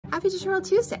Happy Tutorial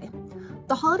Tuesday!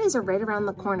 The holidays are right around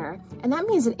the corner, and that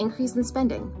means an increase in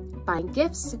spending, buying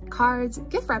gifts, cards,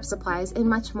 gift wrap supplies, and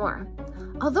much more.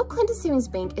 Although Clinton Savings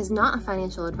Bank is not a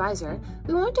financial advisor,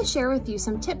 we wanted to share with you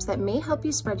some tips that may help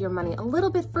you spread your money a little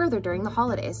bit further during the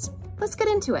holidays. Let's get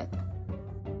into it.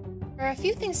 There are a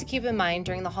few things to keep in mind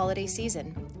during the holiday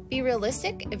season. Be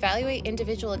realistic, evaluate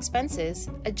individual expenses,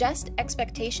 adjust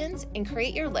expectations, and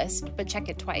create your list, but check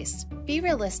it twice. Be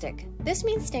realistic. This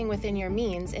means staying within your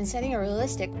means and setting a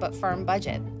realistic but firm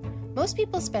budget. Most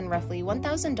people spend roughly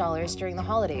 $1,000 during the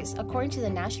holidays, according to the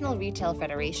National Retail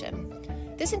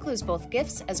Federation. This includes both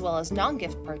gifts as well as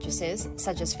non-gift purchases,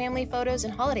 such as family photos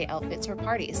and holiday outfits or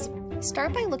parties.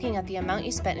 Start by looking at the amount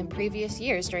you spent in previous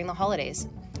years during the holidays.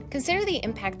 Consider the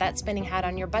impact that spending had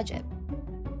on your budget.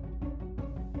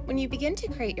 When you begin to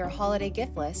create your holiday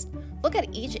gift list, look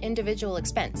at each individual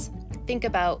expense. Think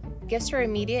about gifts for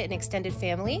immediate and extended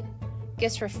family,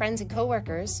 gifts for friends and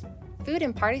coworkers, food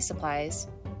and party supplies,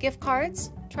 gift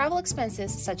cards, travel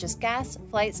expenses such as gas,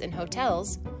 flights, and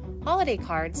hotels, holiday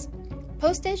cards,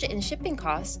 postage and shipping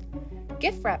costs,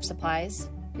 gift wrap supplies,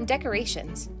 and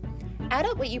decorations. Add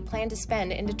up what you plan to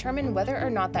spend and determine whether or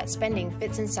not that spending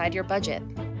fits inside your budget.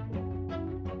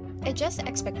 Adjust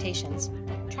expectations.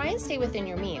 Try and stay within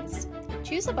your means.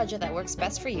 Choose a budget that works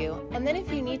best for you, and then if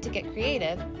you need to get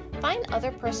creative, find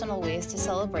other personal ways to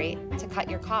celebrate to cut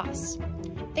your costs.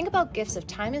 Think about gifts of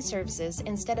time and services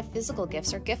instead of physical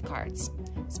gifts or gift cards.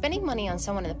 Spending money on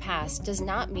someone in the past does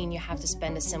not mean you have to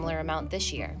spend a similar amount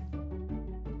this year.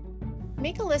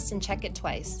 Make a list and check it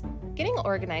twice. Getting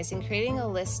organized and creating a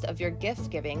list of your gift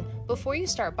giving before you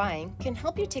start buying can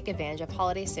help you take advantage of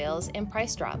holiday sales and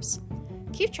price drops.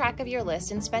 Keep track of your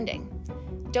list and spending.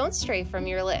 Don't stray from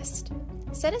your list.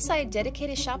 Set aside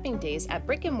dedicated shopping days at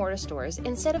brick-and-mortar stores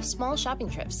instead of small shopping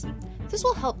trips. This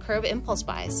will help curb impulse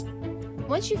buys.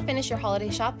 Once you've finished your holiday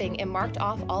shopping and marked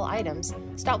off all items,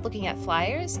 stop looking at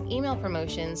flyers, email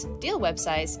promotions, deal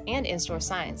websites, and in-store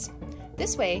signs.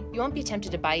 This way, you won't be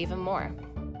tempted to buy even more.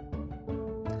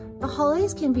 The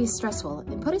holidays can be stressful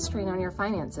and put a strain on your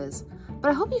finances, but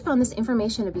I hope you found this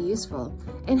information to be useful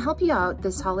and help you out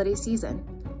this holiday season.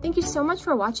 Thank you so much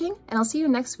for watching, and I'll see you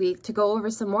next week to go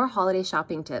over some more holiday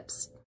shopping tips.